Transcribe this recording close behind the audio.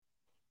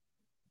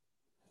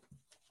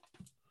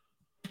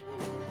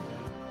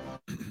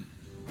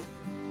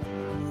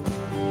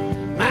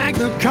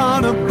Magna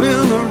Carta,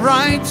 Bill of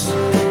Rights,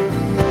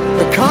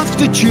 the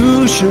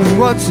Constitution,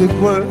 what's it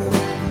worth?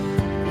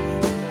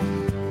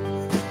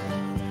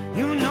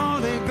 You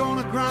know they're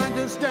gonna grind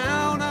us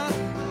down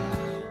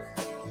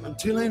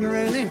until it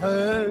really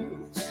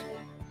hurts.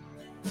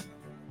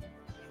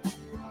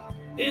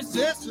 Is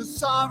this a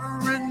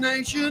sovereign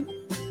nation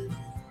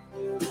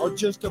or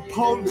just a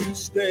police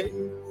state?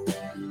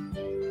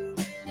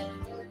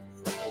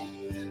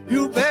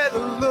 You better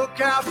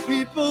look out,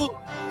 people,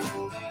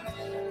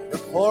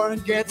 before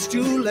it gets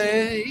too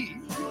late.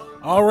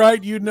 All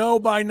right, you know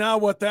by now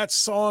what that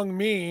song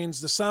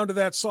means. The sound of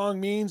that song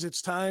means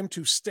it's time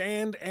to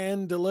stand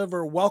and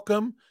deliver.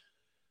 Welcome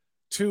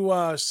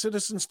to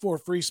Citizens for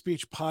Free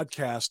Speech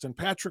podcast. And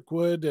Patrick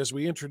Wood, as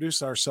we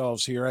introduce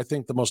ourselves here, I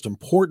think the most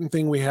important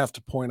thing we have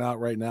to point out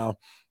right now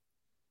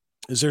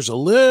is there's a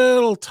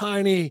little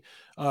tiny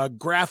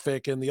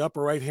graphic in the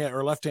upper right hand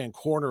or left hand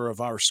corner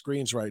of our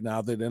screens right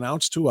now that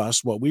announced to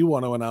us what we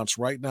want to announce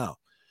right now,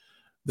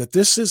 that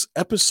this is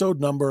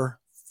episode number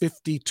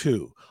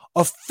 52.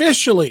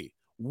 Officially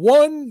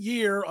 1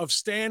 year of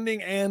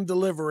standing and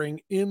delivering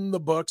in the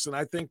books. And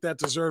I think that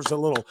deserves a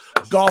little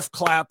golf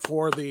clap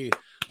for the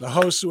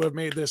hosts who have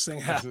made this thing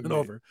happen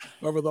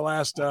over the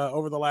last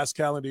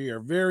calendar year.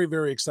 Very,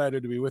 very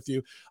excited to be with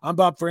you. I'm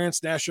Bob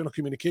France, National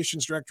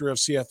Communications Director of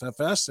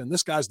CFFS, and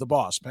this guy's the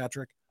boss,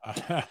 Patrick.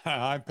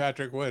 I'm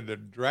Patrick Wood, the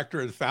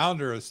director and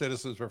founder of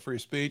Citizens for Free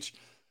Speech.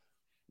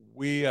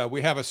 We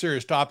have a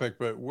serious topic,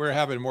 but we're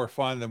having more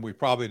fun than we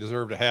probably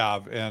deserve to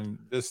have. And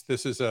this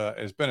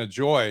has been a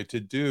joy to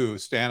do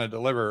Stand and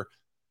Deliver,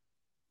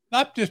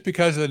 not just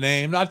because of the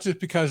name, not just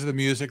because of the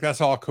music,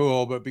 that's all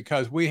cool, but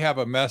because we have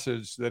a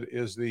message that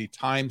is the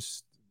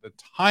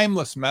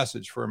timeless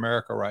message for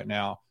America right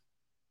now,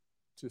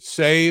 to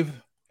save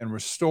and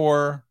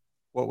restore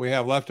what we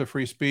have left of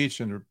free speech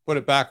and to put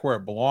it back where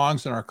it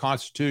belongs in our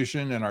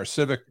Constitution and our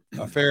civic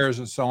affairs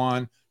and so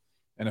on.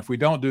 And if we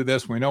don't do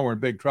this, we know we're in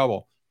big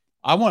trouble.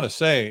 I want to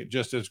say,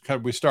 just as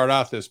we start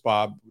out this,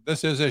 Bob,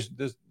 this is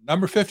this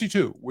number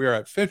 52. We're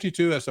at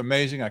 52. That's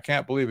amazing. I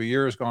can't believe a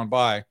year has gone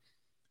by.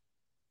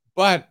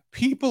 But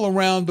people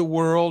around the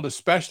world,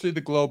 especially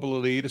the global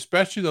elite,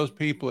 especially those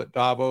people at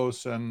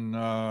Davos and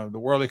the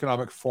World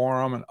Economic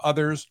Forum and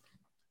others,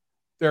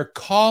 they're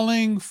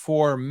calling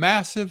for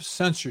massive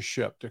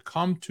censorship to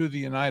come to the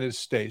United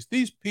States.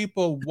 These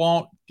people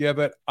won't give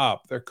it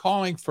up. They're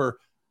calling for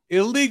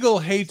illegal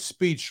hate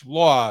speech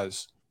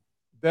laws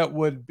that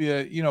would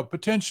be,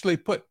 potentially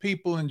put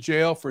people in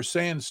jail for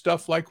saying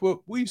stuff like what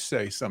we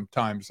say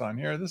sometimes on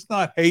here. That's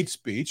not hate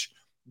speech.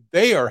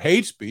 They are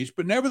hate speech,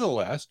 but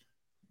nevertheless,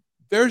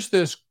 there's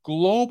this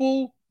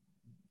global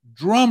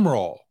drum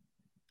roll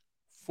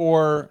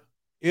for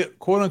it,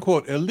 quote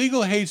unquote,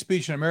 illegal hate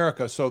speech in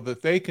America, so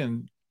that they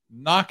can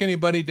knock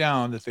anybody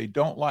down that they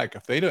don't like.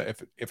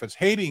 If it's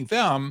hating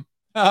them,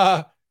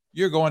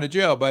 you're going to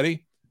jail,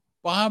 buddy.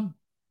 Bob,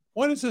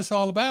 what is this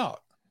all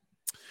about?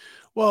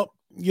 Well,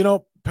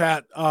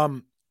 Pat,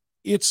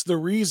 it's the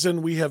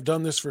reason we have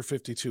done this for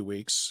 52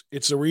 weeks.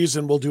 It's the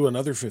reason we'll do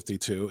another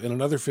 52 and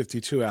another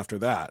 52 after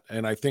that.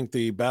 And I think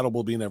the battle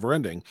will be never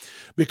ending,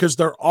 because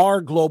there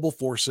are global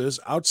forces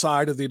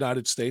outside of the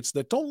United States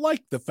that don't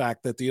like the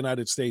fact that the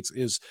United States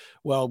is,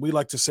 well, we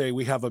like to say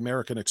we have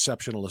American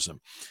exceptionalism,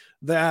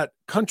 that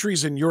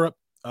countries in Europe,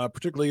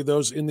 particularly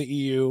those in the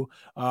EU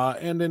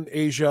and in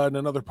Asia and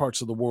in other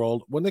parts of the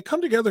world, when they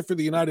come together for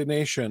the United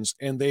Nations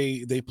and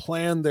they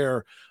plan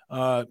their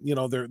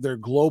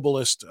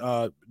globalist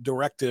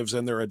directives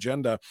and their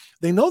agenda,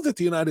 they know that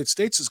the United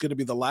States is going to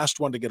be the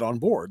last one to get on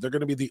board. They're going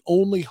to be the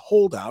only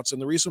holdouts.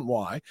 And the reason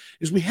why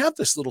is we have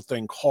this little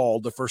thing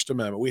called the First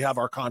Amendment. We have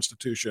our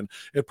Constitution.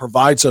 It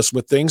provides us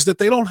with things that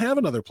they don't have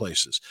in other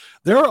places.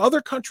 There are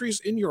other countries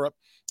in Europe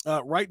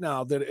right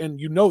now that, and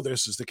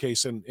this is the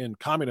case in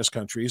communist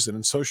countries and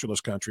in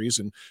socialist countries,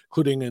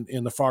 including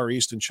in the Far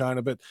East and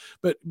China, but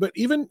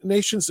even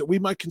nations that we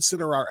might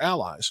consider our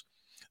allies,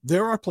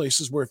 there are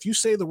places where if you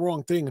say the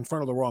wrong thing in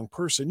front of the wrong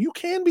person, you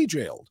can be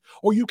jailed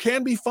or you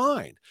can be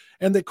fined.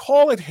 And they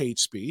call it hate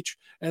speech,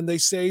 and they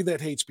say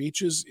that hate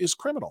speech is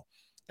criminal.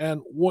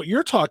 And what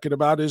you're talking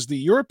about is the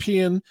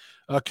European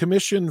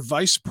Commission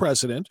Vice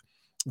President,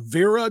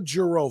 Vera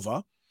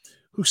Jourova,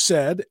 who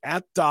said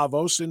at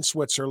Davos in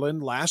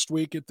Switzerland last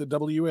week at the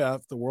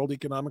WEF, the World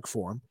Economic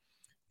Forum,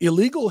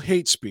 illegal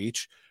hate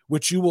speech,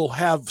 which you will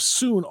have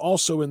soon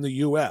also in the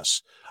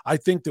U.S. I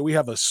think that we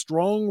have a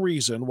strong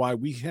reason why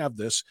we have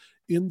this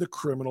in the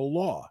criminal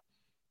law.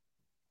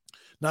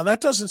 Now,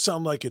 that doesn't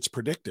sound like it's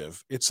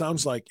predictive. It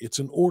sounds like it's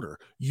an order.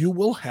 You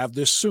will have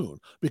this soon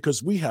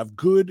because we have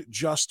good,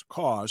 just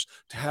cause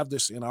to have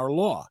this in our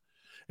law.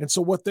 And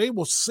so what they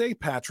will say,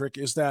 Patrick,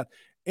 is that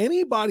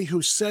anybody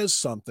who says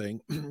something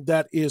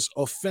that is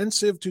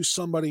offensive to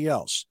somebody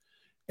else,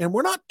 and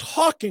we're not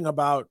talking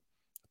about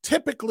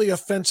typically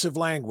offensive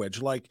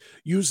language like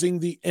using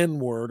the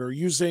N-word or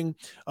using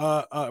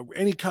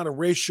any kind of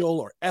racial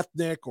or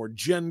ethnic or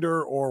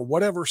gender or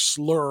whatever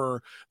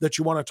slur that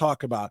you want to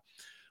talk about.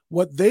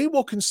 What they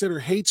will consider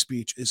hate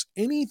speech is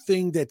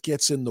anything that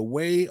gets in the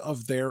way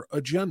of their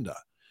agenda.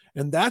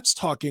 And that's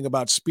talking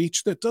about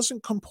speech that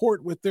doesn't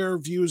comport with their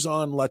views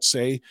on, let's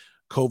say,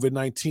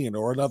 COVID-19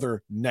 or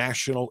another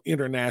national,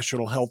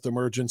 international health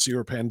emergency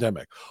or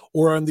pandemic,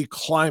 or on the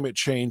climate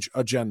change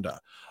agenda,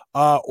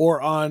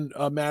 or on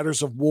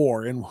matters of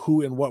war and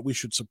who and what we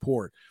should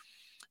support.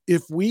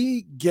 If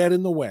we get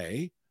in the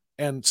way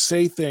and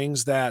say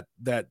things that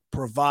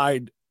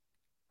provide,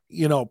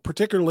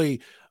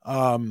 particularly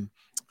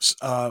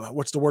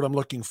what's the word I'm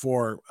looking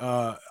for?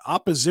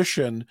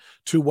 Opposition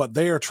to what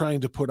they are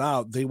trying to put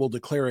out, they will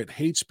declare it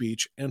hate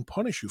speech and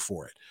punish you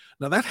for it.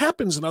 Now, that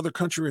happens in other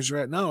countries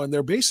right now, and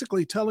they're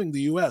basically telling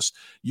the U.S.,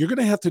 you're going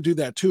to have to do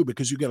that too,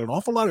 because you get an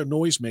awful lot of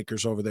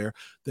noisemakers over there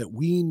that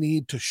we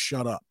need to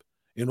shut up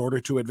in order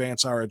to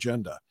advance our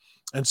agenda.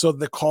 And so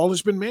the call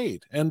has been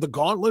made and the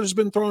gauntlet has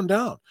been thrown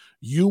down.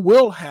 You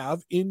will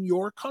have in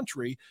your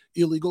country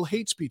illegal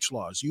hate speech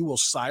laws. You will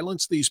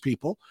silence these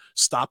people,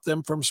 stop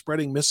them from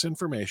spreading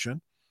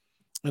misinformation.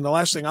 And the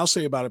last thing I'll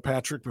say about it,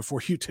 Patrick,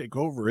 before you take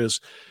over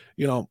is,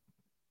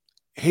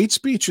 hate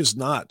speech is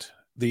not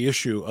the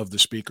issue of the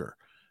speaker.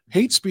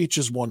 Hate speech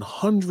is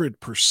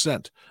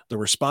 100% the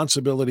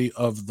responsibility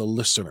of the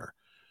listener,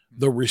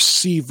 the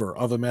receiver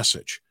of a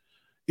message.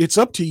 It's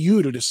up to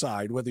you to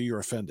decide whether you're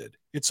offended.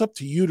 It's up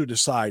to you to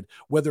decide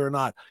whether or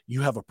not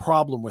you have a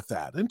problem with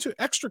that and to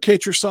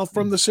extricate yourself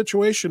from the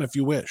situation if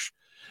you wish.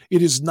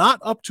 It is not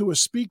up to a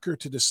speaker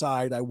to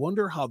decide, I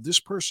wonder how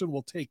this person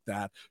will take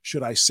that.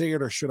 Should I say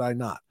it or should I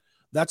not?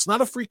 That's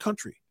not a free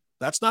country.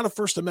 That's not a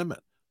First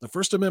Amendment. The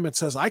First Amendment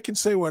says I can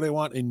say what I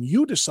want, and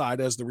you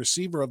decide as the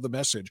receiver of the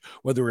message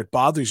whether it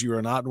bothers you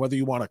or not, and whether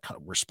you want to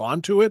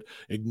respond to it,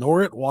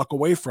 ignore it, walk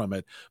away from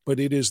it. But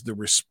it is the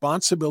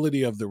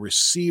responsibility of the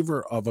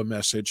receiver of a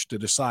message to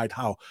decide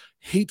how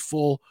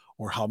hateful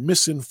or how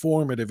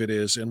misinformative it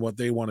is and what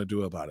they want to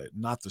do about it,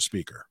 not the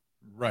speaker.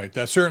 Right.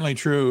 That's certainly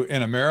true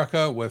in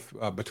America with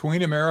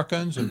between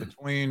Americans and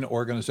between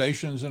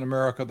organizations in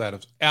America. That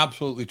is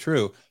absolutely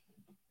true.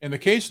 In the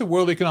case of the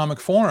World Economic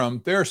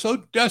Forum, they're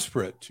so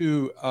desperate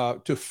to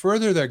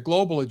further their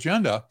global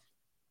agenda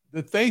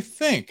that they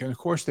think, and of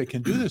course they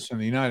can do this in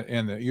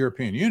the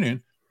European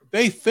Union,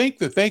 they think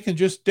that they can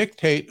just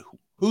dictate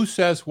who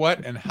says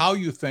what and how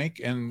you think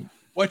and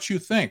what you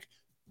think.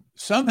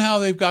 Somehow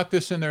they've got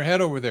this in their head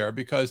over there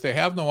because they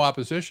have no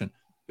opposition.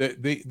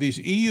 These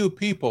EU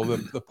people,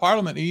 the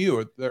Parliament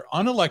EU, they're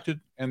unelected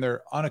and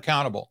they're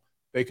unaccountable.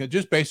 They can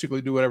just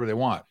basically do whatever they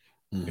want.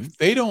 Mm-hmm. If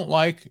they don't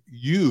like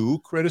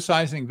you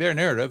criticizing their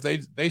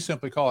narrative, they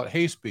simply call it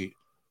hate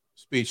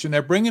speech. And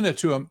they're bringing it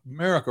to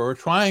America, or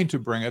trying to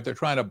bring it. They're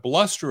trying to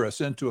bluster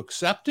us into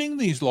accepting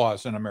these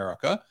laws in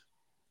America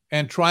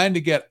and trying to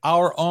get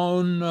our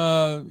own,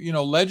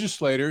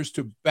 legislators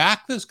to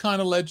back this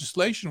kind of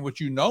legislation,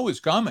 which is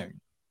coming.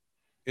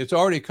 It's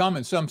already come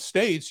in some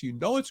states.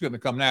 It's going to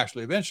come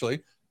nationally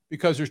eventually,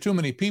 because there's too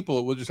many people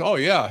that will just, oh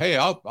yeah, hey,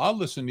 I'll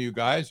listen to you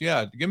guys.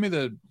 Yeah, give me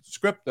the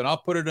script and I'll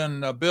put it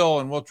in a bill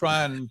and we'll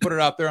try and put it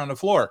out there on the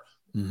floor.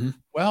 Mm-hmm.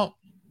 Well,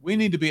 we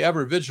need to be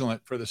ever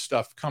vigilant for the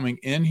stuff coming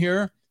in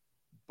here.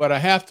 But I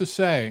have to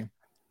say,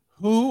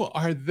 who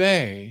are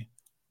they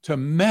to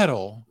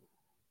meddle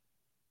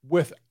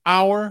with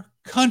our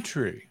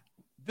country?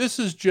 This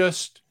is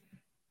just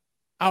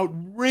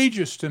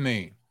outrageous to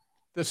me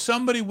that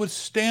somebody would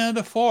stand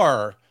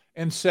afar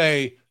and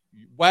say,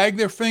 wag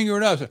their finger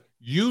at us.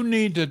 You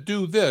need to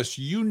do this.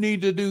 You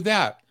need to do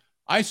that.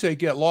 I say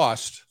get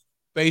lost,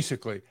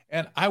 basically.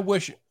 And I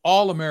wish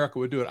all America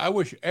would do it. I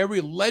wish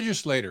every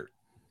legislator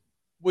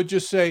would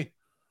just say,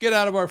 get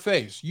out of our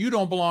face. You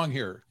don't belong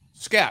here.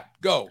 Scat,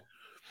 go.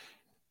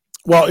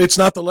 Well, it's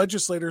not the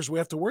legislators we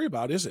have to worry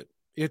about, is it?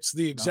 It's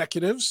the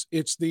executives.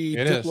 It's the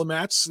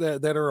diplomats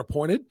that are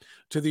appointed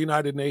to the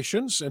United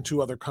Nations and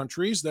to other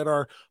countries that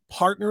are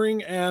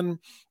partnering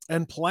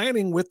and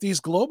planning with these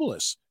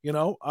globalists,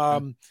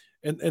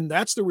 And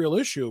that's the real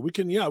issue. We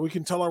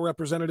can tell our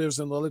representatives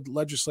in the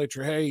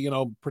legislature, hey,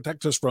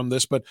 protect us from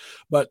this. But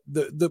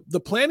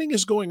the planning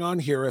is going on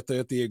here at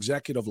the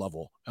executive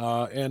level,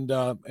 and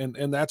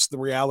that's the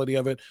reality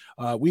of it.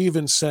 We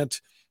even sent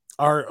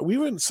our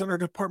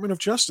Department of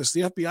Justice,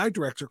 the FBI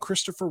director,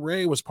 Christopher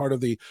Wray, was part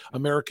of the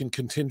American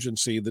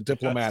contingency, the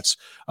diplomats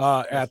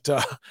at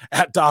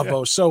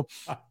Davos. So.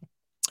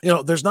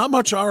 There's not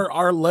much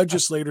our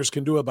legislators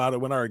can do about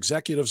it when our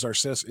executives are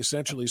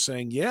essentially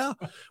saying, yeah,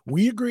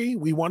 we agree.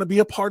 We want to be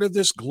a part of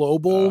this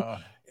global.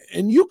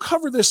 And you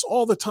cover this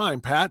all the time,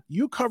 Pat.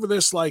 You cover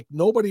this like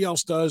nobody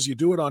else does. You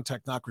do it on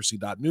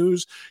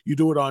technocracy.news. You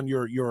do it on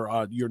your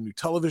new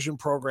television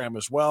program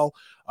as well.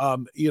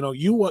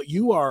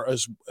 You are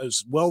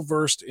as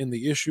well-versed in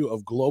the issue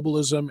of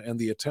globalism and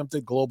the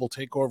attempted global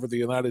takeover of the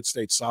United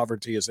States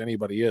sovereignty as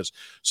anybody is.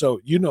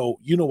 So you know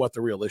what the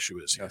real issue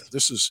is here.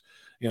 Yes.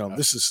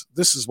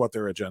 This is what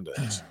their agenda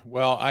is.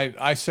 Well,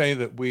 I say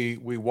that we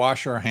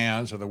wash our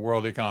hands of the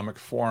World Economic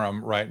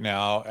Forum right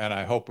now, and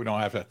I hope we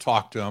don't have to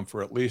talk to them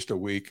for at least a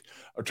week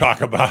or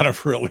talk about it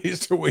for at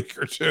least a week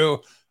or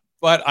two.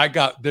 But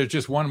there's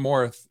just one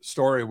more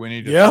story we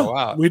need to throw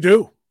out. We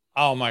do.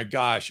 Oh my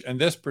gosh. And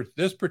this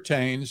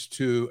pertains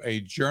to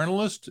a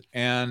journalist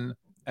and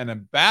an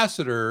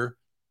ambassador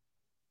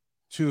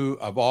to,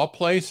 of all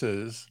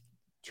places,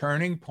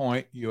 Turning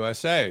Point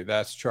USA.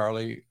 That's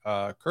Charlie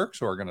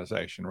Kirk's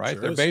organization, right?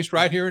 Sure They're is. based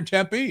right here in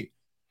Tempe,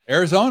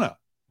 Arizona.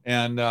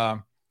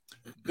 And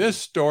this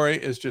story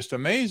is just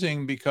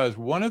amazing because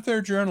one of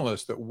their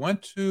journalists that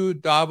went to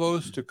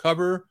Davos to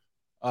cover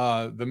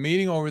the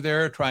meeting over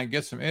there, try and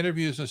get some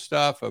interviews and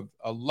stuff,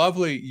 a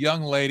lovely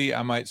young lady,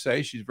 I might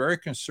say. She's very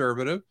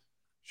conservative.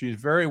 She's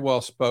very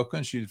well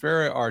spoken. She's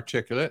very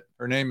articulate.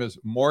 Her name is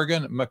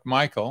Morgan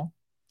McMichael.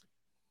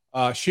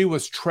 She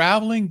was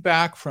traveling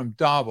back from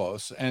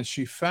Davos, and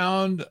she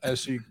found, as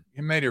she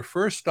made her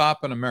first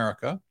stop in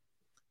America,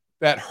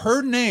 that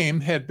her name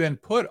had been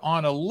put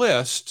on a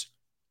list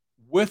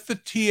with the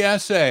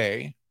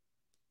TSA.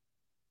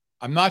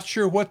 I'm not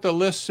sure what the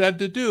list said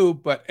to do,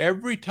 but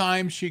every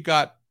time she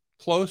got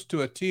close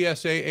to a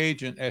TSA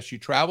agent as she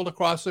traveled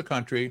across the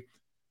country,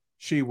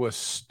 she was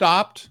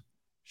stopped,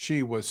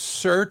 she was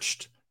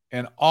searched,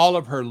 and all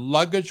of her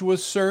luggage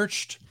was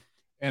searched.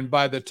 And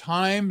by the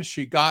time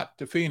she got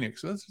to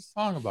Phoenix, there's a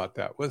song about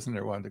that, wasn't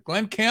there one?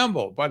 Glenn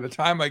Campbell, By the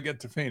Time I Get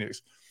to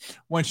Phoenix.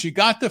 When she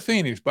got to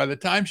Phoenix, by the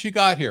time she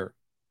got here,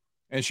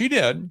 and she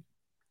did,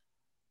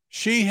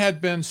 she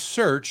had been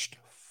searched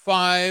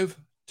 5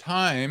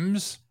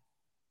 times,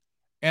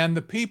 and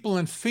the people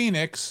in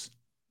Phoenix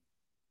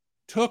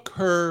took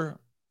her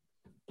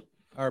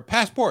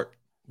passport.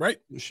 Right.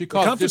 She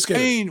called it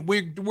detain.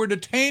 We're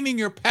detaining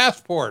your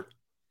passport.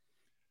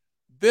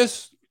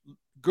 This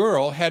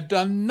girl had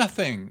done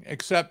nothing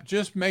except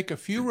just make a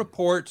few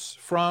reports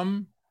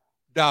from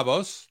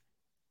Davos.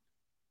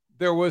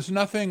 There was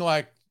nothing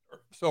like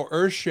so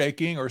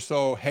earth-shaking or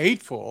so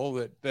hateful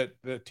that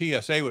the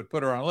TSA would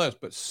put her on a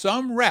list, but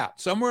some rat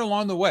somewhere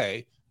along the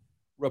way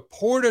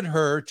reported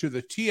her to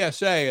the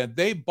TSA, and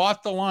they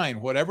bought the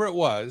line, whatever it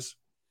was.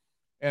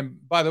 And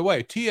by the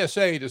way,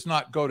 TSA does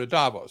not go to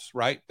Davos,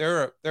 right?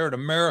 They're an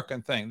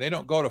American thing. They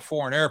don't go to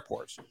foreign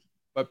airports.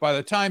 But by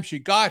the time she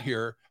got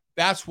here,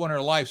 that's when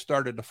her life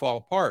started to fall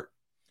apart.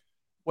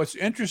 What's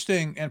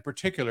interesting in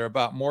particular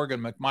about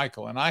Morgan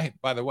McMichael, and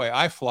by the way,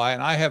 I fly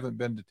and I haven't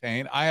been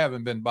detained. I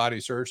haven't been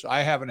body searched.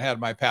 I haven't had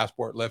my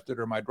passport lifted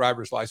or my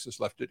driver's license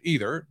lifted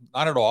either,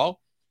 not at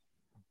all.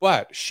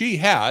 But she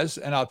has,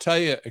 and I'll tell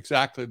you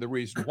exactly the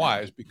reason why,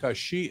 is because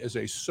she is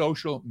a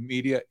social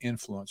media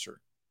influencer.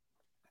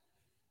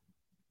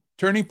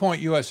 Turning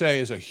Point USA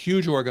is a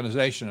huge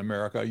organization in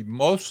America,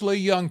 mostly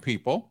young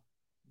people.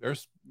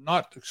 There's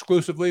not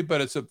exclusively,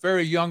 but it's a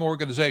very young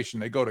organization.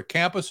 They go to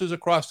campuses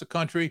across the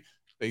country.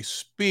 They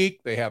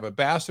speak. They have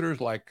ambassadors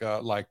like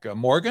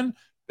Morgan.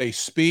 They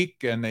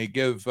speak and they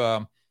give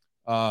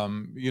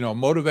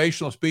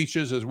motivational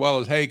speeches, as well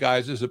as, hey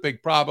guys, this is a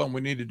big problem.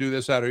 We need to do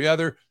this, that, or the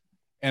other.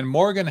 And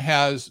Morgan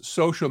has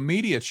social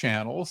media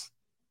channels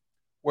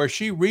where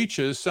she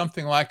reaches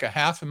something like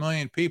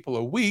 500,000 people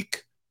a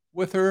week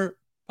with her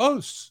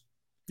posts.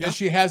 Yeah. And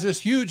she has this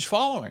huge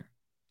following.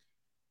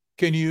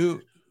 Can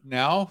you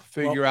now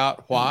figure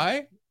out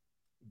why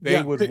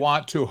they would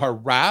want to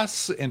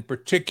harass, in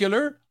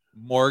particular,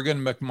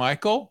 Morgan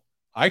McMichael?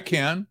 I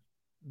can.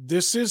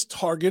 This is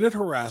targeted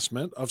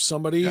harassment of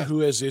somebody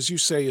who is, as you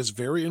say, is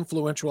very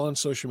influential on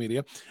social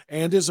media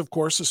and is, of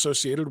course,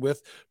 associated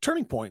with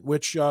Turning Point,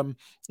 which,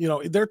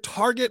 their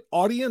target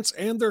audience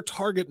and their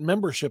target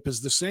membership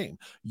is the same: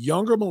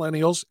 younger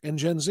millennials and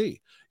Gen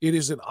Z. It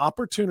is an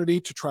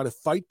opportunity to try to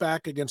fight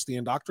back against the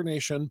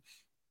indoctrination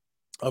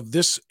of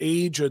this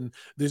age and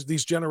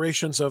these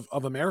generations of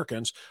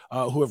Americans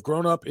who have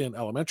grown up in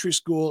elementary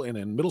school and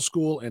in middle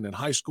school and in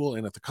high school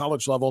and at the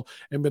college level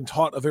and been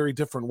taught a very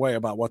different way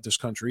about what this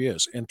country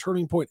is. And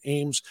Turning Point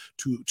aims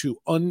to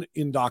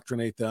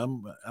unindoctrinate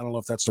them. I don't know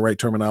if that's the right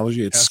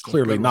terminology. It's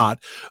clearly not.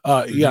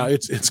 Yeah,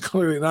 it's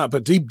clearly not.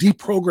 But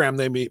deprogram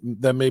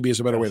them maybe is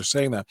a better way of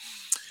saying that.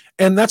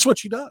 And that's what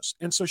she does.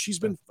 And so she's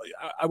been.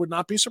 I would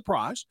not be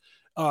surprised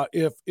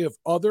if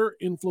other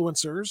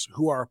influencers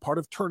who are a part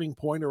of Turning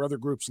Point or other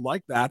groups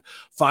like that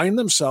find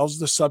themselves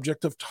the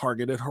subject of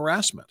targeted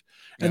harassment.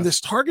 And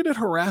this targeted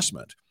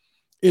harassment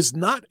is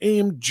not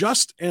aimed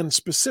just and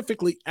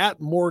specifically at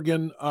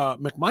Morgan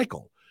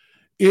McMichael.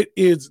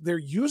 They're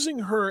using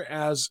her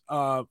as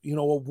a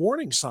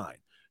warning sign,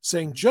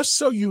 saying, just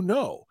so you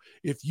know,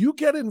 if you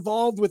get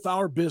involved with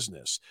our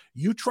business,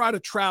 you try to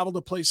travel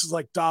to places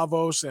like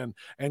Davos and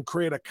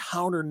create a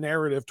counter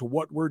narrative to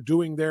what we're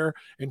doing there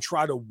and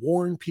try to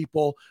warn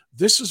people,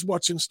 this is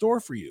what's in store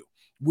for you.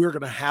 We're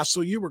going to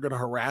hassle you. We're going to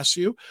harass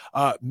you.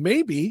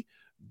 Maybe,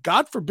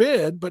 God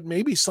forbid, but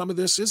maybe some of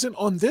this isn't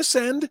on this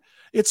end.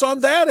 It's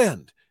on that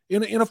end.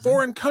 In a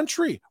foreign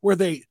country where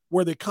they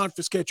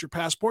confiscate your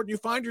passport, and you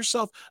find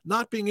yourself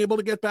not being able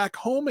to get back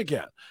home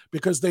again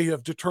because they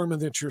have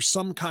determined that you're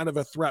some kind of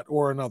a threat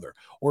or another.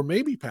 Or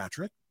maybe,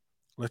 Patrick,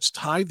 let's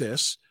tie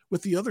this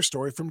with the other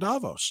story from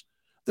Davos,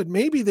 that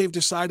maybe they've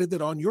decided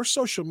that on your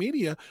social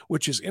media,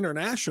 which is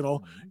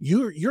international,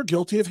 you're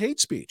guilty of hate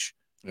speech.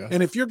 Yes.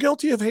 And if you're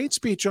guilty of hate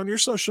speech on your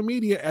social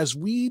media, as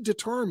we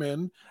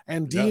determine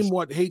and deem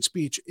what hate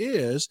speech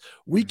is,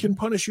 we can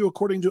punish you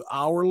according to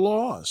our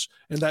laws.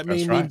 And that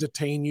may mean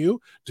detain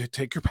you, to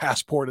take your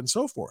passport and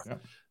so forth.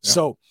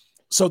 Yeah.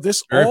 So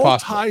this Very all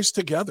possible. ties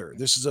together.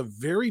 This is a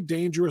very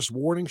dangerous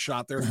warning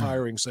shot they're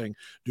firing, saying,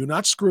 do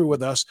not screw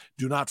with us,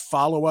 do not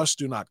follow us,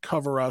 do not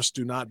cover us,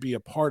 do not be a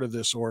part of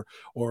this, or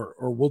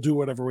we'll do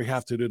whatever we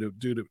have to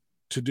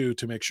do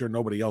to make sure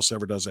nobody else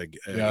ever does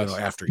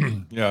after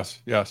you.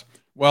 Yes.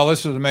 Well, this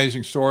is an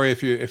amazing story.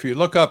 If you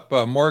look up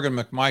Morgan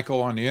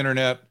McMichael on the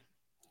internet,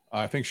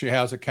 I think she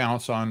has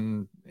accounts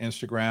on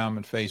Instagram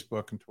and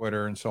Facebook and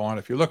Twitter and so on.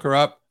 If you look her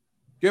up,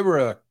 give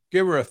her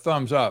a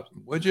thumbs up,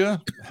 would you?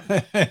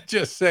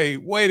 Just say,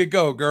 way to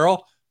go,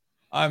 girl.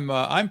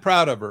 I'm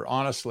proud of her,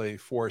 honestly,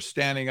 for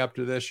standing up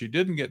to this. She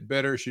didn't get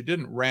bitter. She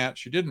didn't rant.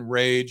 She didn't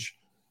rage.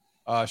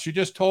 She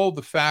just told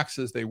the facts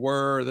as they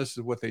were. This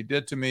is what they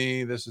did to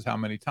me. This is how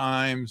many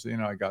times.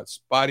 I got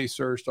body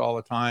searched all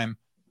the time.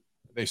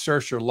 They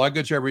search your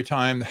luggage every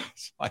time.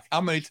 It's like,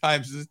 how many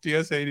times does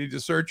TSA need to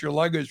search your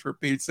luggage, for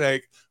Pete's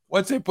sake?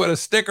 Once they put a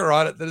sticker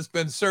on it that it's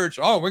been searched,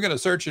 oh, we're going to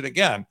search it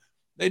again.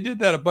 They did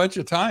that a bunch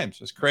of times.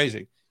 It's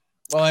crazy.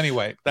 Well,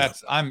 anyway,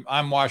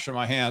 I'm washing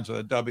my hands with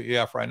a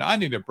WEF right now. I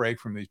need a break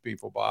from these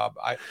people, Bob.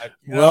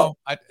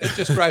 It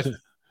just drives.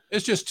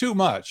 It's just too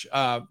much.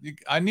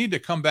 I need to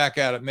come back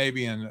at it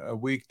maybe in a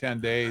week, 10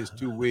 days,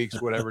 2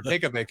 weeks, whatever.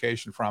 Take a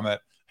vacation from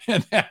it,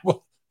 and then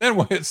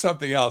we'll hit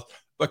something else.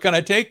 But can I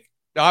take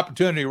the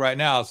opportunity right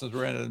now, since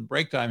we're in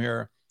break time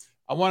here?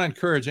 I want to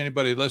encourage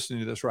anybody listening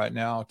to this right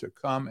now to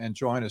come and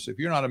join us. If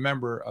you're not a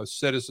member of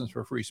Citizens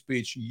for Free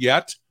Speech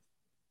yet,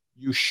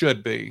 you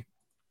should be.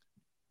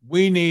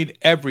 We need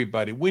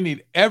everybody. We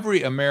need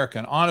every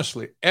American,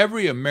 honestly,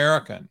 every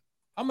American.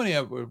 How many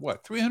of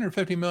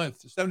 350 million,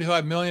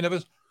 75 million of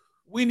us?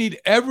 We need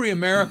every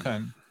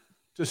American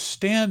to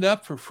stand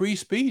up for free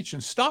speech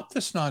and stop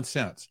this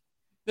nonsense.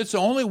 That's the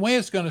only way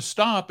it's going to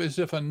stop, is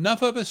if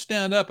enough of us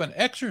stand up and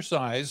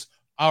exercise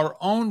our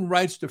own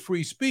rights to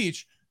free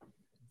speech.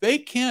 They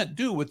can't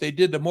do what they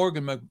did to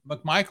Morgan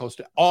McMichaels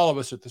to all of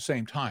us at the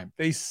same time.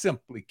 They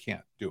simply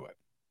can't do it.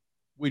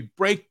 We'd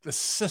break the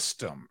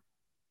system,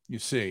 you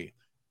see.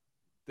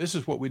 This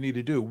is what we need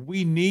to do.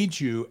 We need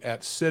you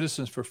at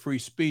Citizens for Free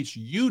Speech.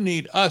 You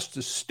need us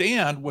to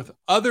stand with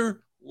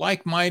other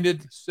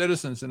like-minded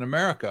citizens in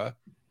America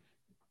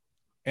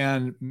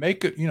and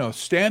make it,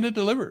 stand and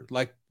deliver.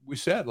 Like we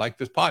said, like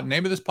this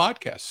name of this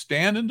podcast,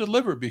 stand and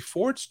deliver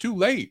before it's too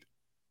late.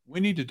 We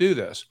need to do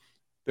this.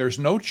 There's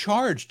no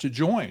charge to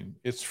join.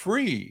 It's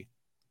free.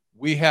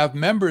 We have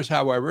members,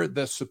 however,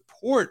 that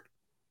support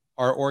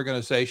our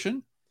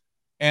organization,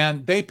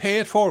 and they pay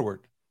it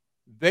forward.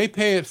 They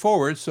pay it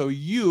forward so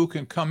you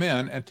can come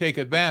in and take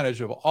advantage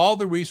of all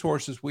the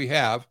resources we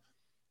have.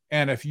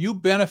 And if you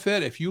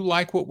benefit, if you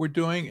like what we're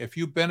doing, if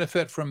you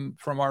benefit from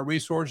our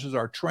resources,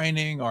 our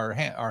training, our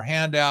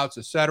handouts,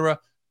 etc.,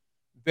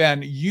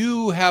 then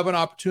you have an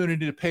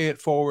opportunity to pay it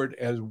forward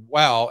as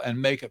well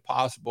and make it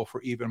possible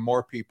for even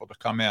more people to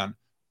come in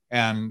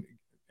and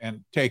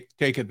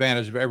take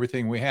advantage of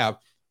everything we have.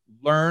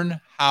 Learn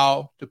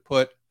how to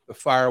put the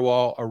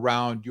firewall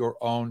around your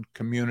own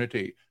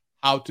community,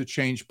 how to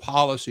change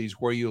policies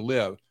where you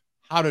live,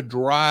 how to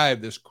drive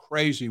this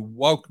crazy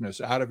wokeness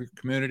out of your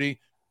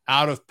community,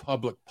 out of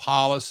public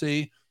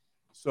policy,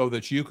 so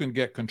that you can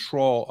get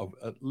control of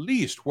at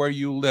least where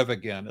you live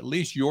again, at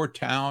least your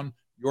town,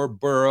 your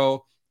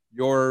borough,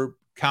 your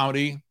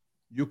county.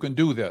 You can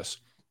do this.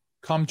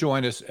 Come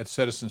join us at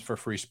Citizens for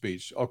Free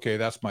Speech. Okay,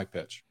 that's my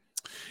pitch.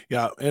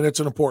 Yeah, and it's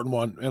an important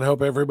one, and I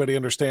hope everybody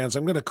understands.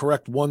 I'm going to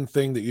correct one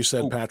thing that you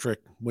said, Patrick,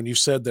 when you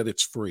said that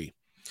it's free.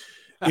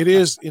 It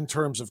is in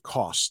terms of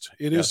cost.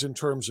 It is in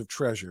terms of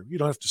treasure. You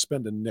don't have to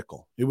spend a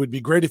nickel. It would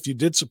be great if you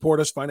did support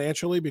us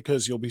financially,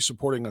 because you'll be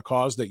supporting a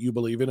cause that you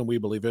believe in and we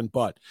believe in,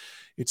 but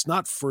it's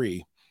not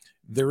free.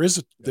 There's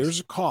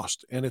a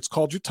cost, and it's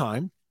called your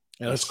time,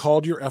 and it's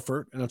called your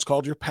effort, and it's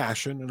called your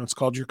passion, and it's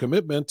called your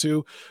commitment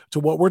to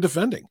what we're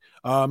defending.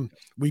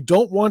 We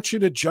don't want you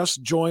to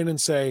just join and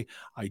say,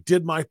 I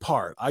did my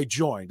part. I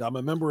joined. I'm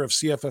a member of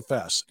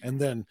CFFS, and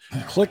then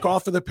click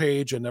off of the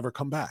page and never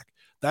come back.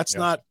 That's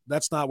not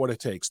what it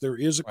takes. There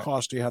is a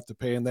cost you have to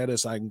pay, and that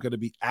is, I'm going to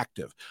be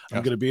active.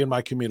 I'm going to be in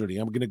my community.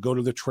 I'm going to go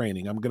to the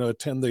training. I'm going to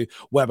attend the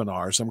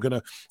webinars. I'm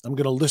going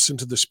to listen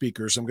to the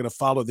speakers. I'm going to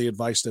follow the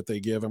advice that they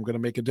give. I'm going to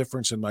make a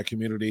difference in my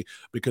community,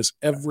 because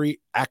every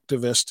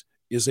activist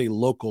is a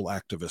local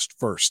activist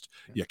first.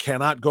 You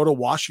cannot go to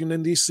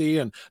Washington, D.C.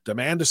 and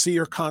demand to see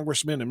your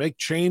congressman and make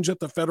change at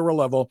the federal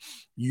level.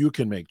 You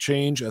can make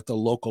change at the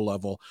local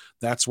level.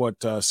 That's what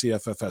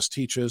CFFS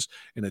teaches,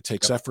 and it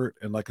takes effort.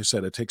 And like I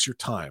said, it takes your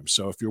time.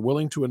 So if you're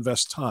willing to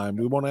invest time,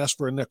 we won't ask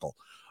for a nickel.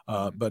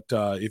 But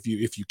if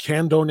you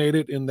can donate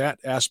it in that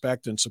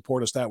aspect and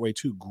support us that way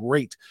too,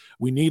 great.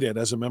 We need it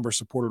as a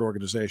member-supported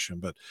organization.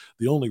 But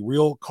the only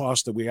real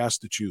cost that we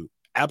ask that you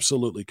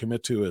absolutely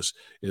commit to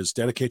is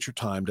dedicate your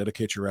time,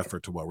 dedicate your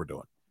effort to what we're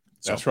doing.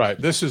 So. That's right.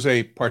 This is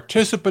a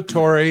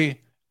participatory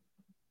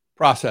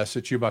process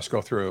that you must go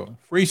through.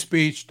 Free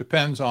speech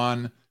depends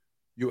on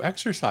you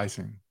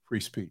exercising free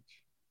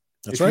speech.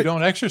 That's if right. you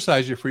don't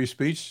exercise your free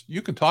speech,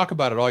 you can talk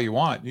about it all you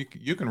want.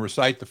 You can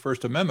recite the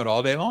First Amendment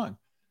all day long.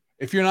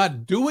 If you're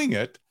not doing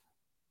it,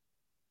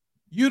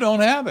 you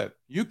don't have it.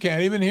 You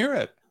can't even hear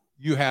it.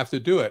 You have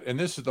to do it. And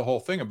this is the whole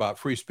thing about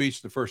free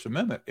speech, the First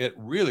Amendment. It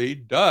really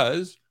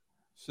does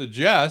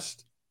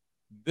suggest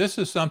this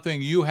is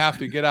something you have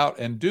to get out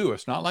and do.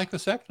 It's not like the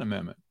Second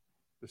Amendment.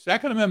 The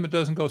Second Amendment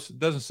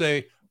doesn't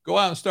say go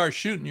out and start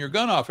shooting your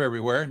gun off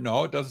everywhere.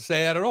 No, it doesn't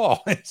say that at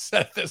all. It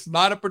says it's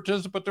not a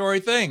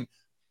participatory thing.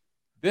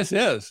 This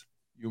is.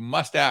 You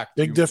must act.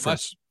 Big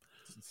difference.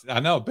 I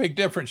know, big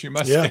difference. You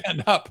must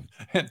stand up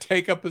and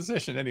take a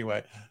position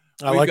anyway.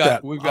 I like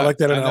that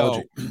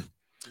analogy.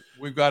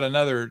 We've got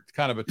another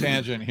kind of a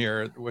tangent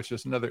here, which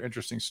is another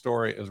interesting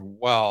story as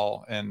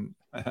well. And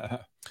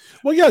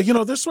well, yeah, you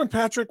know, this one,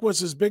 Patrick,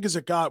 was as big as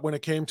it got when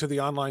it came to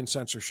the online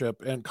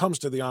censorship and comes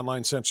to the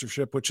online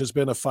censorship, which has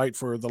been a fight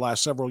for the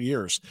last several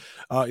years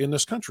in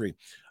this country.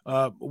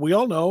 We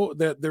all know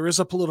that there is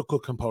a political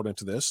component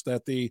to this,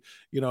 that the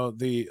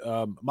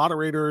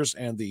moderators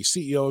and the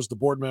CEOs, the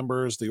board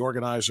members, the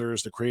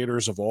organizers, the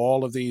creators of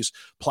all of these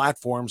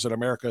platforms that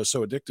America is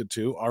so addicted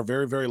to are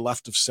very, very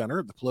left of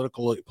center,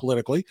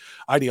 politically,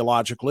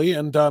 ideologically,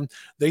 and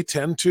they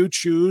tend to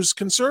choose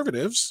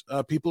conservatives,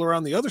 people are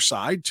on the other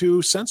side,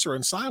 to censor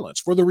and silence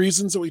for the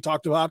reasons that we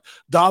talked about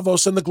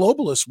Davos and the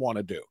globalists want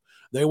to do.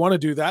 They want to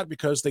do that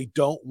because they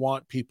don't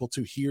want people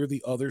to hear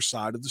the other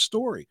side of the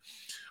story.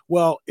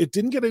 Well, it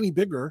didn't get any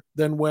bigger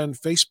than when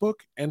Facebook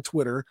and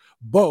Twitter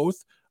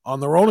both, on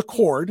their own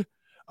accord,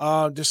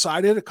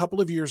 decided a couple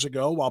of years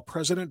ago, while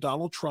President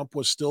Donald Trump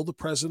was still the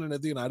president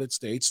of the United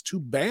States, to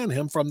ban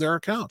him from their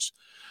accounts.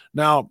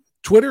 Now,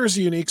 Twitter is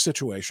a unique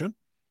situation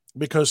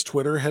because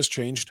Twitter has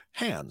changed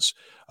hands.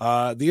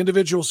 The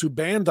individuals who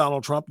banned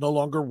Donald Trump no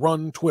longer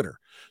run Twitter.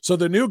 So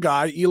the new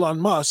guy,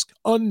 Elon Musk,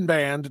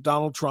 unbanned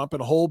Donald Trump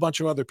and a whole bunch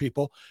of other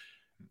people.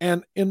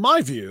 And in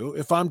my view,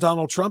 if I'm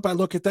Donald Trump, I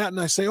look at that and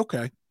I say,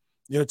 okay,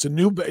 you know,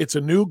 it's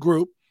a new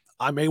group.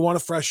 I may want a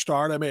fresh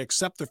start. I may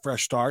accept the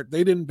fresh start.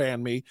 They didn't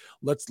ban me.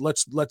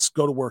 Let's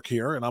go to work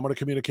here, and I'm going to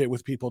communicate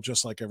with people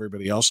just like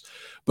everybody else.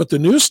 But the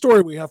news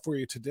story we have for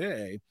you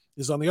today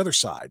is on the other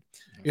side.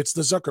 It's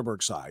the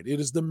Zuckerberg side. It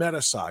is the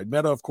Meta side.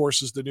 Meta, of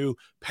course, is the new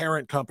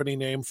parent company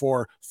name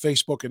for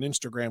Facebook and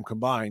Instagram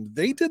combined.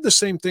 They did the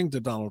same thing to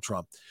Donald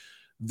Trump.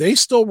 They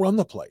still run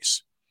the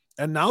place.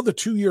 And now the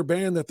 2-year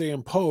ban that they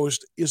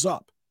imposed is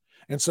up.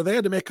 And so they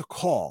had to make a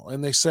call.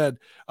 And they said,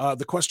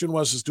 the question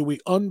was, do we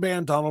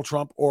unban Donald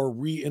Trump or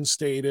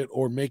reinstate it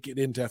or make it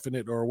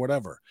indefinite or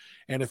whatever?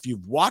 And if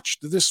you've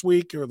watched this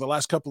week or the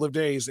last couple of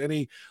days,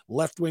 any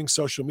left-wing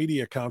social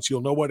media accounts, you'll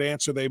know what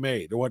answer they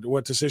made or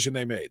what decision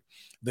they made.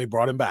 They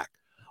brought him back,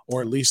 or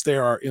at least they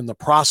are in the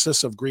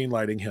process of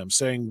greenlighting him,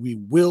 saying we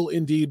will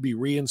indeed be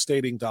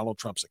reinstating Donald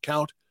Trump's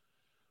account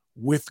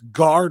with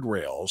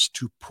guardrails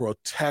to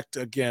protect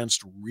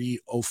against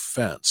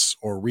reoffense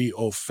or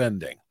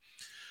reoffending.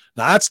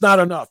 Now, that's not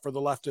enough for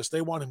the leftists.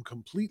 They want him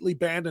completely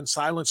banned and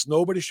silenced.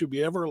 Nobody should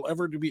be ever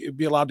to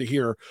be allowed to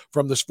hear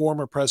from this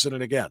former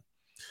president again.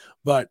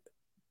 But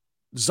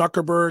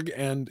Zuckerberg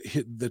and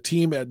the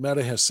team at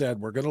Meta has said,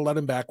 we're going to let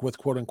him back with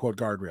quote unquote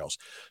guardrails.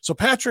 So,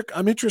 Patrick,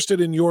 I'm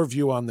interested in your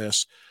view on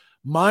this.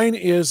 Mine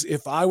is,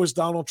 if I was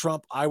Donald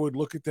Trump, I would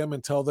look at them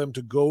and tell them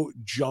to go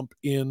jump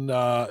in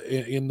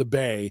the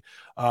Bay.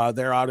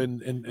 They're out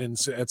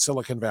at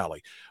Silicon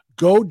Valley.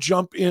 Go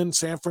jump in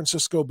San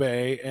Francisco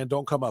Bay and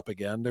don't come up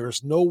again.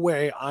 There's no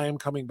way I am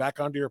coming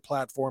back onto your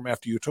platform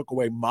after you took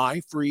away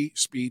my free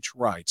speech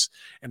rights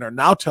and are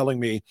now telling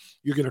me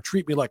you're going to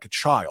treat me like a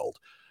child.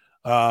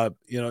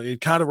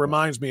 It kind of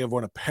reminds me of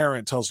when a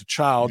parent tells a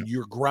child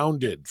you're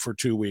grounded for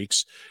 2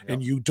 weeks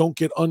and you don't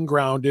get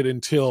ungrounded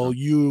until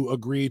you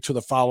agree to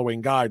the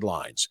following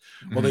guidelines.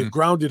 Well, they've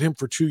grounded him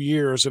for 2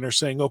 years and are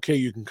saying, okay,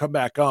 you can come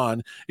back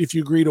on if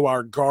you agree to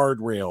our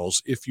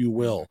guardrails, if you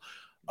will.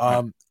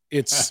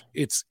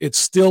 It's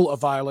still a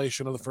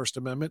violation of the First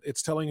Amendment.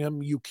 It's telling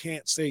him you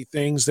can't say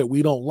things that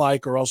we don't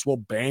like or else we'll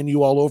ban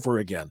you all over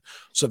again.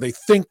 So they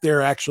think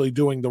they're actually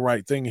doing the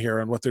right thing here.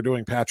 And what they're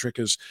doing, Patrick,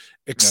 is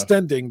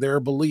extending their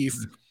belief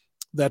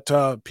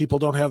that people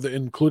don't have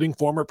including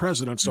former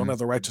presidents, don't have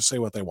the right to say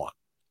what they want.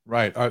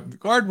 Right.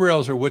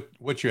 Guardrails are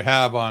what you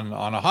have on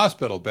a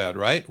hospital bed,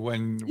 right?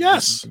 When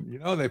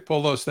they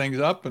pull those things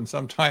up and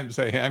sometimes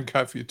they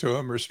handcuff you to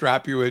them or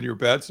strap you in your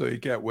bed so you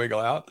can't wiggle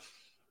out.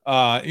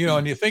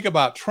 And you think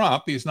about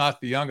Trump, he's not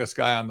the youngest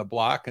guy on the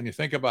block. And you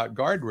think about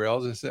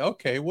guardrails and say,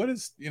 okay, what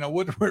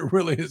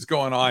really is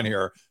going on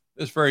here?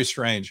 It's very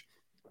strange.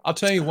 I'll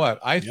tell you what,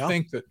 I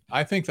think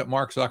that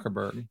Mark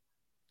Zuckerberg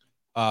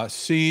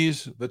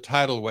sees the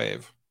tidal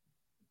wave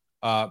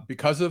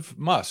because of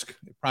Musk,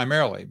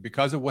 primarily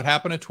because of what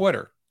happened at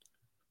Twitter.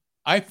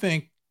 I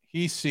think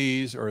he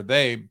sees, or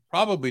they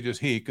probably just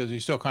because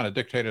he's still kind of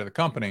dictator of the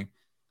company.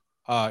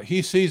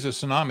 He sees a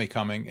tsunami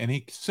coming, and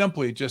he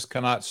simply just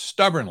cannot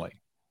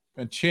stubbornly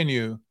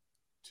continue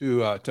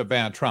to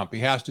ban Trump. He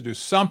has to do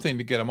something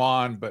to get him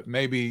on, but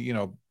maybe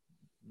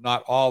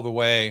not all the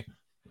way.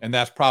 And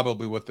that's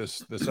probably what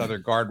this other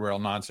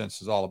guardrail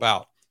nonsense is all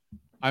about.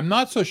 I'm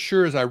not so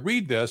sure as I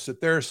read this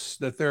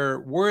that they're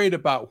worried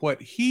about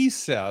what he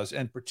says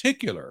in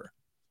particular,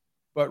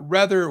 but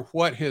rather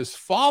what his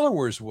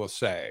followers will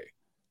say,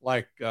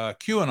 like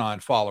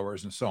QAnon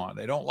followers and so on.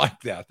 They don't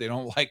like that. They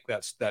don't like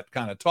that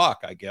kind of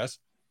talk, I guess.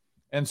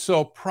 And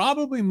so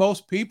probably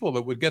most people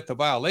that would get the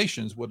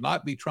violations would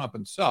not be Trump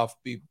himself,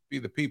 be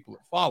the people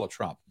that follow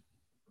Trump.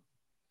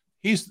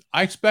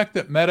 I expect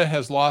that Meta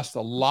has lost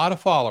a lot of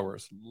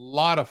followers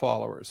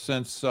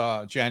since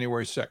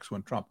January 6th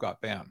when Trump got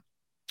banned.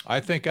 I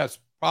think that's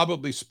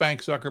probably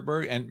spanked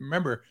Zuckerberg. And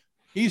remember,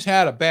 he's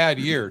had a bad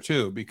year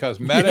too, because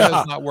Meta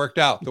has not worked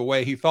out the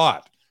way he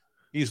thought.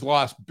 He's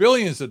lost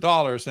billions of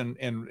dollars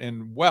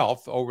in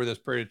wealth over this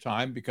period of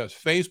time because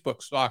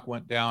Facebook stock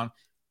went down.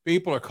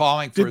 People are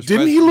calling for his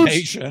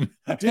resignation.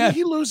 Didn't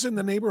he lose in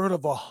the neighborhood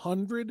of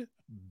 $100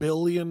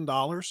 billion?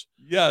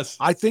 Yes.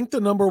 I think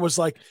the number was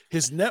like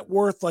his net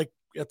worth, like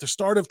at the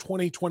start of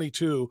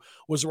 2022,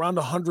 was around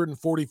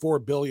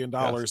 $144 billion.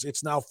 Yes.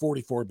 It's now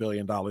 $44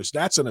 billion.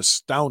 That's an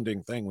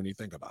astounding thing when you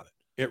think about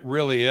it. It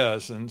really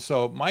is. And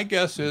so my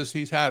guess is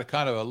he's had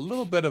a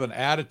little bit of an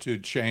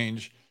attitude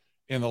change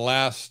in the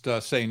last,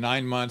 say,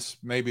 9 months,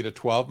 maybe to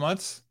 12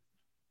 months.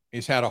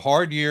 He's had a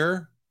hard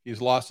year. He's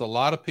lost a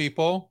lot of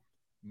people.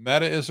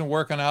 Meta isn't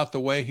working out the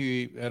way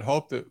he had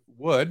hoped it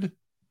would.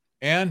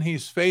 And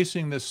he's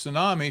facing this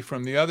tsunami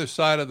from the other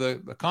side of the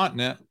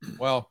continent,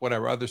 well,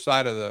 whatever, other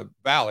side of the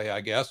valley,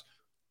 I guess,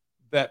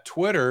 that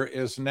Twitter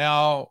is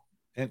now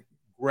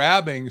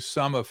grabbing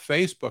some of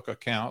Facebook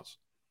accounts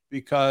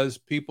because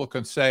people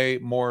can say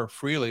more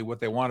freely what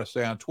they want to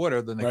say on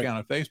Twitter than they can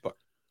on Facebook.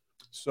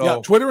 So yeah,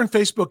 Twitter and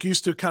Facebook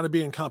used to kind of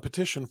be in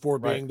competition for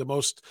being the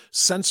most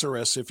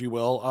censorious, if you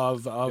will,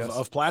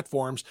 of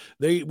platforms.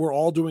 They were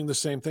all doing the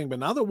same thing, but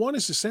now that one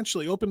has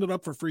essentially opened it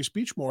up for free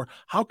speech more,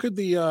 how could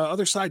the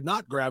other side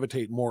not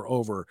gravitate more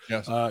over,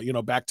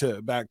 back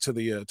to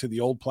the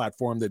old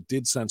platform that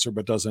did censor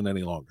but doesn't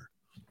any longer?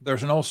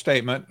 There's an old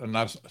statement, and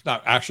it's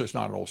not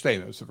an old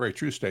statement. It's a very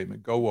true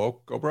statement. Go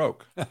woke, go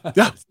broke.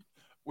 Yeah,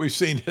 we've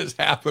seen this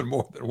happen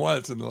more than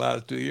once in the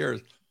last 2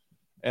 years.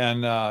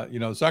 And,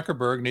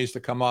 Zuckerberg needs to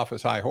come off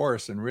his high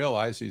horse and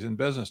realize he's in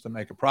business to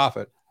make a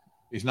profit.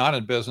 He's not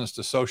in business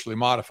to socially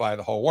modify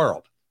the whole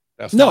world.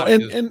 That's but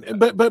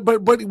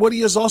what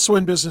he is also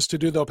in business to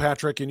do, though,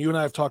 Patrick, and you and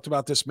I have talked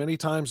about this many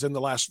times in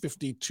the last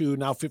 52,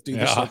 now 50,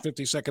 this is our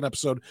 52nd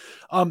episode.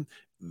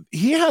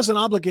 He has an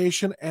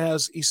obligation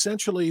as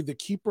essentially the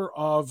keeper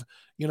of,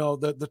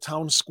 the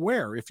town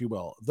square, if you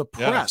will, the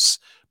press,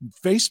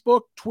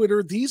 Facebook,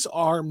 Twitter. These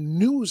are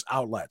news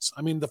outlets.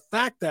 I mean, the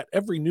fact that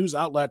every news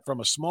outlet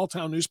from a small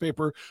town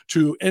newspaper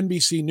to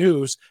NBC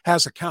News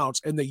has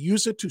accounts and they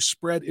use it to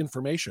spread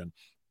information.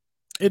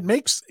 It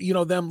makes,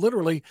 them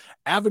literally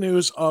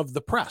avenues of the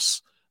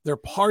press. They're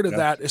part of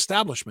that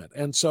establishment.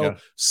 And so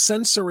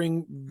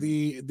censoring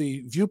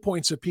the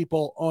viewpoints of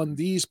people on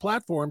these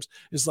platforms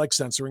is like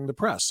censoring the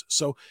press.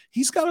 So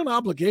he's got an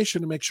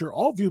obligation to make sure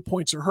all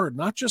viewpoints are heard,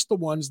 not just the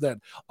ones that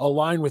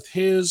align with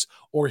his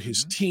or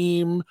his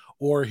team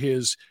or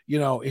his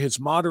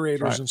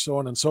moderators and so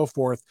on and so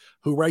forth,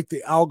 who write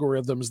the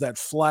algorithms that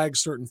flag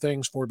certain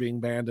things for being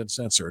banned and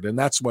censored. And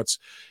that's what's,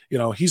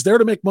 he's there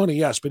to make money,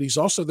 yes, but he's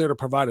also there to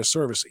provide a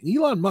service.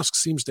 Elon Musk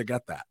seems to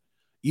get that.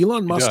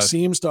 Elon Musk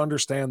seems to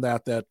understand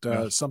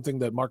that something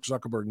that Mark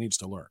Zuckerberg needs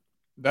to learn.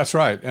 That's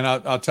right. And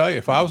I'll tell you,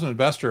 if I was an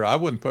investor, I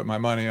wouldn't put my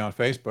money on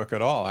Facebook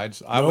at all.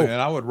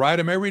 I would write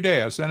him every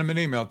day. I'd send him an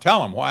email,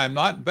 tell him why I'm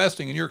not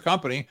investing in your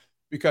company,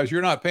 because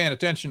you're not paying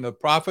attention to the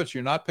profits.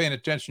 You're not paying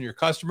attention to your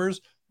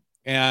customers.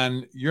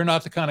 And you're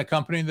not the kind of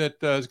company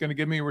that is going to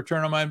give me a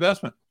return on my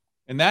investment.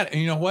 And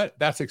you know what?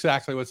 That's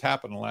exactly what's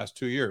happened in the last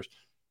 2 years.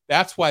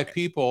 That's why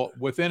people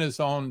within his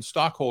own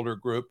stockholder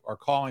group are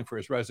calling for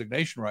his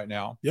resignation right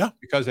now. Yeah.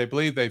 Because they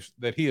believe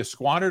that he has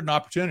squandered an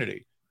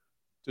opportunity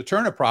to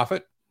turn a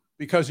profit,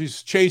 because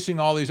he's chasing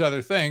all these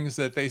other things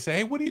that they say,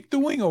 hey, what are you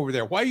doing over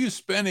there? Why are you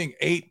spending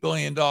 $8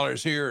 billion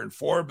here and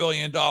 $4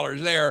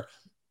 billion there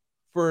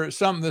for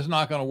something that's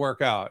not going to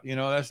work out?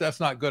 That's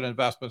not good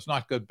investment. It's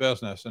not good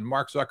business. And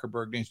Mark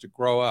Zuckerberg needs to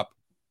grow up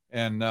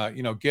and,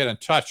 get in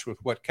touch with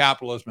what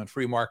capitalism and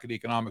free market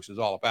economics is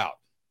all about.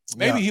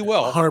 Maybe he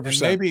will.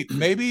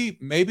 100%.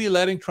 Maybe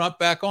letting Trump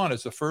back on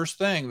is the first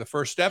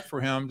step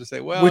for him to say,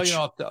 well,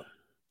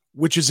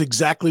 which is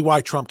exactly why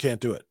Trump can't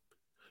do it.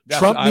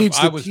 Trump needs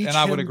to teach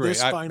him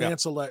this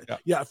financial.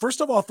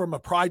 First of all, from a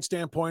pride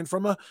standpoint,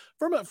 from a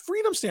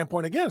freedom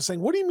standpoint, again,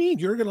 saying, what do you mean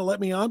you're going to let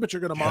me on, but you're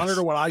going to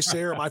monitor what I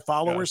say or my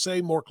followers say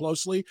more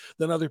closely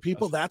than other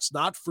people? That's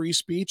not free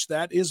speech.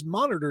 That is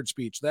monitored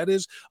speech. That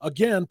is,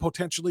 again,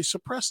 potentially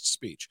suppressed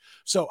speech.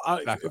 So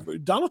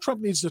Donald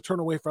Trump needs to turn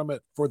away from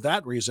it for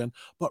that reason,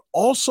 but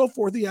also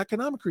for the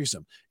economic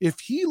reason. If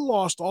he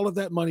lost all of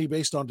that money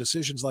based on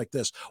decisions like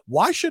this,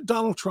 why should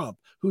Donald Trump,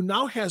 who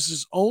now has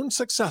his own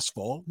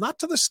successful, not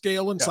to the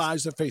scale and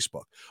size of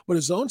Facebook, but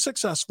his own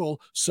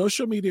successful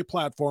social media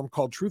platform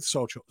called Truth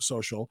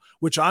Social,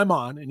 which I'm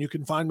on, and you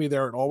can find me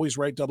there at Always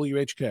Right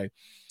WHK.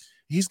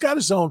 He's got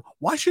his own.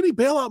 Why should he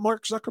bail out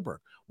Mark Zuckerberg?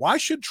 Why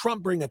should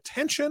Trump bring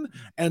attention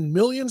and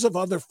millions of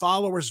other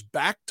followers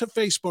back to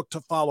Facebook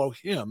to follow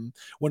him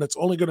when it's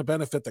only going to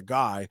benefit the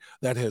guy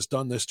that has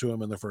done this to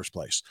him in the first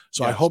place?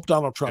 So I hope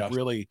Donald Trump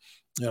really,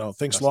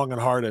 thinks long and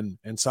hard and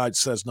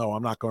says, no,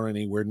 I'm not going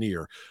anywhere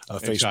near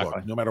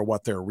Facebook, no matter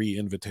what their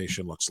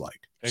re-invitation looks like.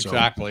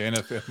 Exactly. So, and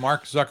if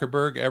Mark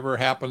Zuckerberg ever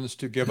happens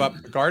to give up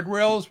the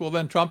guardrails, well,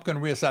 then Trump can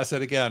reassess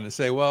it again and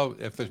say, well,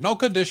 if there's no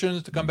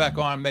conditions to come back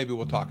on, maybe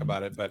we'll talk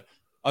about it. But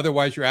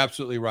otherwise, you're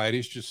absolutely right.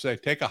 He's just say,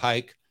 take a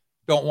hike.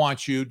 Don't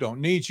want you, don't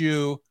need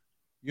you.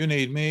 You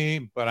need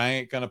me, but I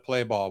ain't going to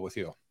play ball with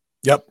you.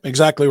 Yep,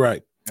 exactly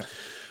right. Yep.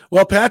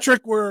 Well,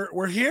 Patrick,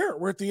 we're here.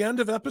 We're at the end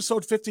of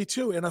episode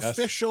 52, an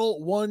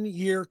official 1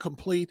 year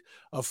complete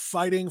of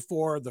fighting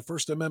for the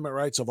First Amendment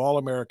rights of all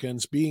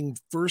Americans, being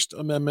First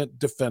Amendment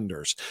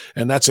defenders.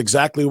 And that's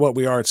exactly what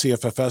we are at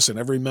CFFS, and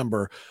every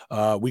member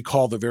we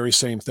call the very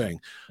same thing.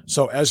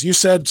 So as you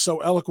said so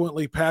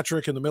eloquently,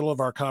 Patrick, in the middle of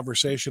our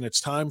conversation,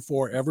 it's time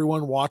for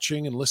everyone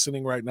watching and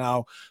listening right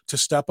now to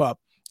step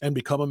up and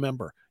become a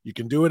member. You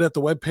can do it at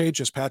the webpage,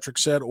 as Patrick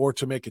said, or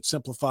to make it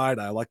simplified.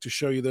 I like to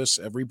show you this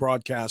every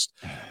broadcast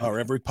or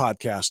every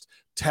podcast.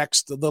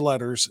 Text the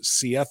letters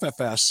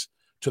CFFS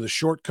to the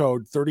short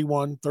code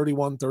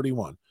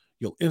 313131.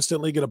 You'll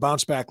instantly get a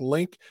bounce back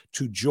link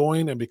to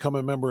join and become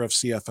a member of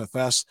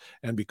CFFS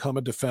and become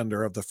a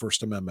defender of the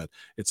First Amendment.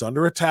 It's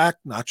under attack,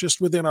 not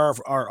just within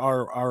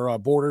our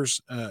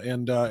borders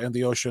and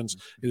the oceans.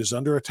 It is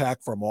under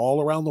attack from all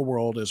around the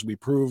world, as we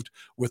proved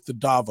with the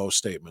Davos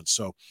statement.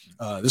 So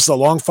this is a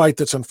long fight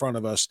that's in front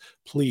of us.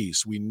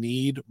 Please, we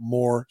need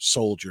more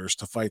soldiers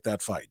to fight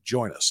that fight.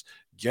 Join us.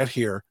 Get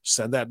here,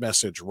 send that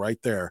message right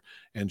there,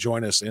 and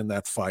join us in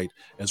that fight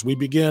as we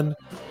begin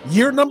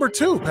year number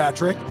 2,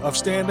 Patrick, of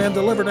Stand and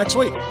Deliver next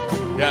week.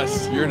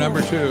 Yes, year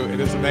number 2. It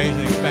is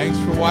amazing. Thanks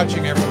for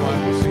watching,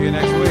 everyone. We'll see you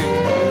next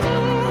week.